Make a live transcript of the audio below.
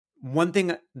One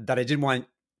thing that I did want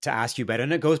to ask you about,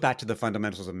 and it goes back to the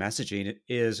fundamentals of messaging,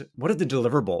 is what are the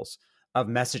deliverables of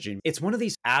messaging? It's one of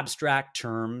these abstract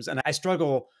terms, and I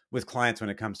struggle with clients when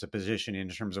it comes to positioning in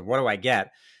terms of what do I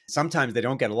get? Sometimes they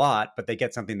don't get a lot, but they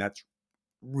get something that's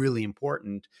really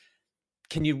important.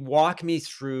 Can you walk me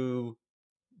through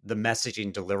the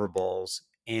messaging deliverables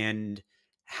and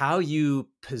how you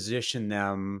position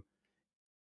them,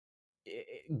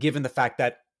 given the fact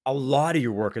that a lot of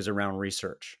your work is around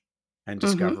research and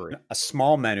Mm-hmm. discovery? A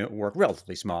small amount of work,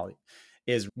 relatively small,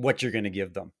 is what you're going to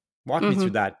give them. Walk me Mm-hmm. through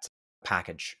that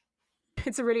package.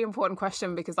 It's a really important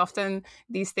question because often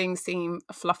these things seem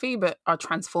fluffy but are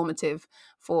transformative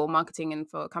for marketing and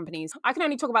for companies. I can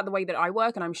only talk about the way that I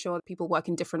work, and I'm sure people work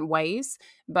in different ways.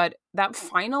 But that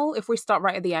final, if we start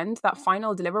right at the end, that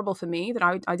final deliverable for me that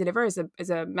I deliver is a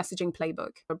messaging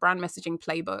playbook, a brand messaging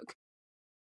playbook.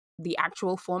 The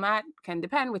actual format can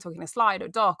depend. We're talking a slide or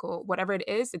doc or whatever it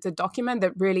is. It's a document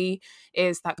that really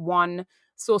is that one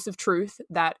source of truth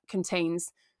that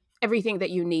contains everything that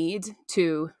you need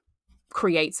to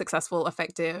create successful,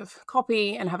 effective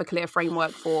copy and have a clear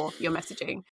framework for your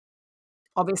messaging.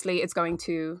 Obviously, it's going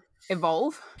to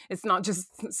evolve. It's not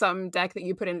just some deck that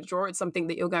you put in a drawer. It's something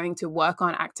that you're going to work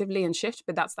on actively and shift,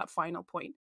 but that's that final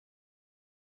point.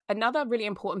 Another really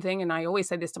important thing, and I always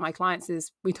say this to my clients,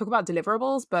 is we talk about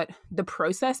deliverables, but the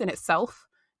process in itself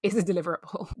is a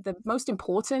deliverable. The most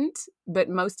important, but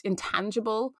most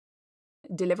intangible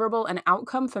deliverable and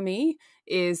outcome for me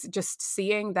is just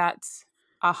seeing that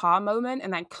aha moment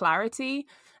and that clarity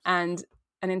and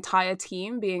an entire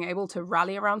team being able to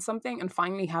rally around something and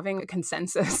finally having a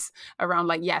consensus around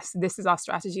like, yes, this is our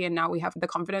strategy. And now we have the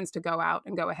confidence to go out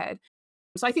and go ahead.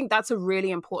 So I think that's a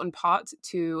really important part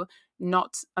to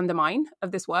not undermine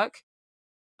of this work.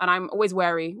 And I'm always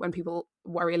wary when people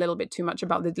worry a little bit too much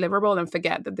about the deliverable and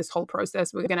forget that this whole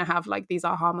process, we're going to have like these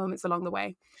aha moments along the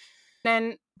way.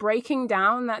 Then breaking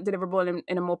down that deliverable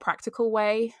in a more practical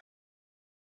way.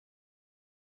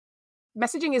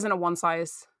 Messaging isn't a one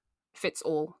size fits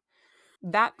all.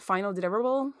 That final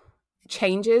deliverable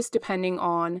changes depending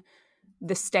on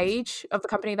the stage of the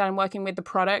company that I'm working with, the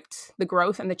product, the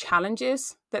growth, and the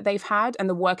challenges that they've had, and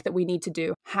the work that we need to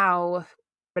do, how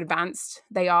advanced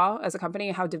they are as a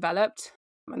company, how developed,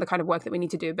 and the kind of work that we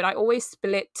need to do. But I always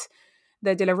split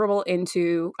the deliverable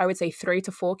into, I would say, 3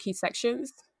 to 4 key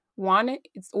sections. One,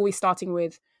 it's always starting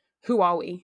with, who are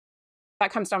we?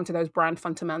 That comes down to those brand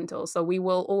fundamentals. So we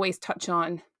will always touch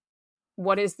on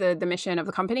what is the mission of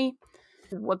the company?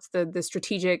 What's the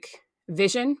strategic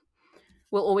vision?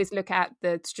 We'll always look at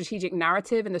the strategic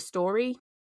narrative and the story.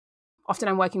 Often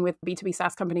I'm working with B2B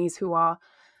SaaS companies who are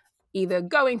either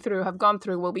going through, have gone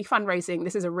through, will be fundraising.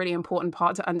 This is a really important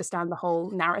part to understand the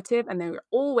whole narrative. And there are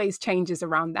always changes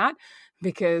around that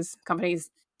because companies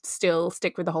still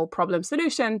stick with the whole problem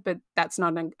solution, but that's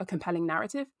not a compelling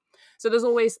narrative. So there's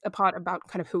always a part about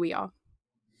kind of who we are.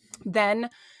 Then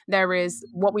there is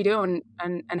what we do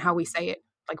and how we say it,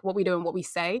 like what we do and what we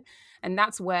say. And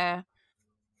that's where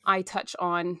I touch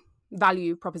on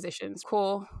value propositions,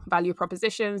 core value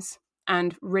propositions,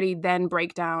 and really then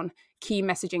break down key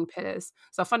messaging pillars.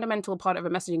 So a fundamental part of a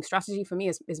messaging strategy for me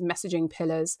is messaging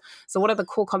pillars. So what are the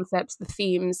core concepts, the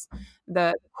themes,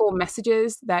 the core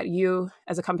messages that you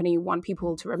as a company want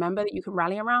people to remember that you can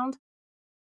rally around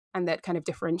and that kind of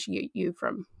differentiate you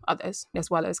from others, as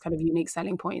well as kind of unique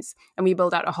selling points. And we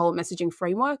build out a whole messaging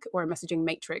framework or a messaging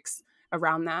matrix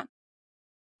around that.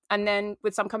 And then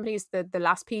with some companies, the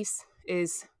last piece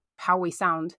is how we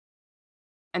sound.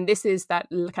 And this is that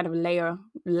kind of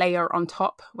layer on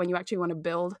top when you actually want to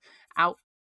build out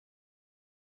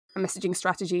a messaging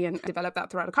strategy and develop that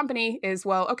throughout a company is,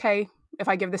 well, okay, if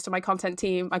I give this to my content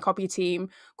team, my copy team,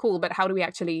 cool, but how do we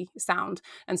actually sound?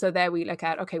 And so there we look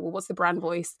at, okay, well, what's the brand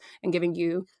voice? And giving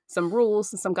you some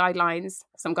rules, some guidelines,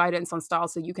 some guidance on style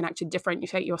so you can actually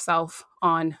differentiate yourself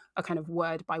on a kind of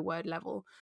word by word level.